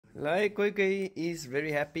Like Koi is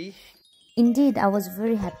very happy. Indeed, I was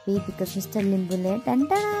very happy because Mr. Limbule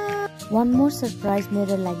one more surprise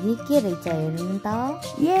मेरो लागि के रहेछ हेर्नु त.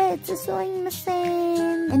 Yeah, it's a sewing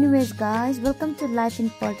machine. Anyways guys, welcome to Life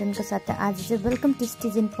in Paltan को साथ आज चाहिँ welcome to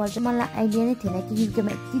Stitch in Paltan. मलाई आइडिया नै थिएन कि UK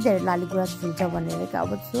मा यति धेरै लालीगुराँस फुल्छ भनेर के. I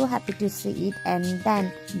was so happy to see it and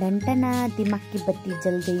then दिमाग की बत्ती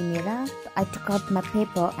जल गई मेरा. I took out my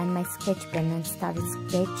paper and my sketch pen and started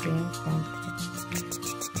sketching.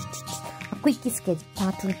 Quick sketch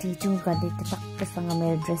pattern teaching गर्दै टक्कसँग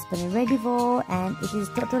मेरो ड्रेस पनि ready भयो and it is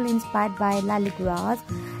totally inspired by Laligurans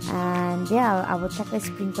and yeah अब ठ्याक्कै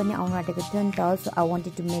स्प्रिङ पनि आउन आँटेको थियो नि त. So I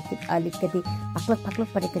wanted to make it अलिकति पाक्लक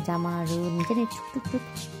परेको जामाहरू हुन्छ नि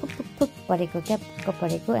ठुक परेको क्या पुक्क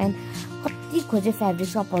परेको and कति खोजे फ्याब्रिक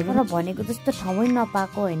सपहरू र भनेको जस्तो ठाउँै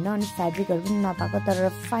नपाएको हैन अनि फ्याब्रिकहरू पनि नपाएको तर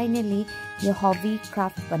फाइनली यो हबी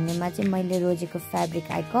क्राफ्ट भन्नेमा चाहिँ मैले रोजेको fabric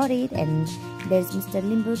I got it and there's Mr.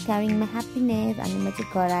 Limbu carrying my happiness अनि म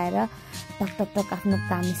चाहिँ गराएर टक आफ्नो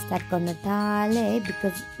काम स्टार्ट गर्न थाले है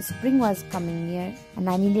because spring was coming near and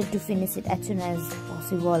I needed to finish it as soon as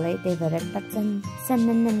possible है. त्यही भएर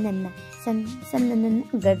सन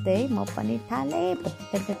गर्दै म पनि थाले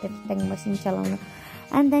टक मसिन चलाउन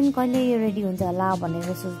and then कहिले यो रेडी हुन्छ होला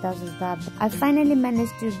भनेर सोच्दा I finally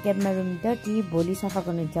managed to get my room dirty. भोलि सफा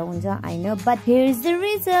गर्न हुन्छ I know but here is the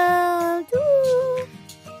result. Woo!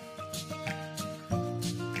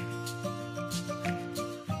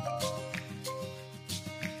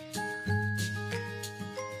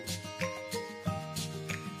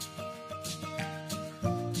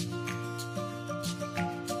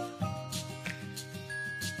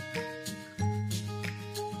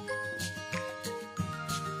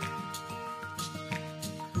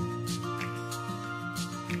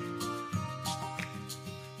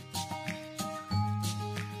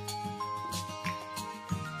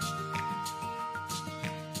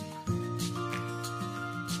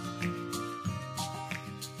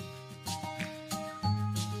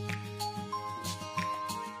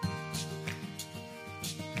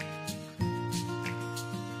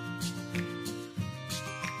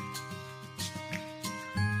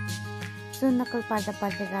 So नकल पार्दा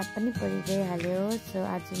रात पनि परिगइहाल्यो. So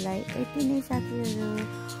आजलाई यति नै साथीहरु.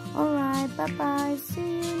 Alright, bye bye. See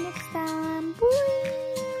you next time.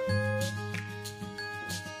 Bye.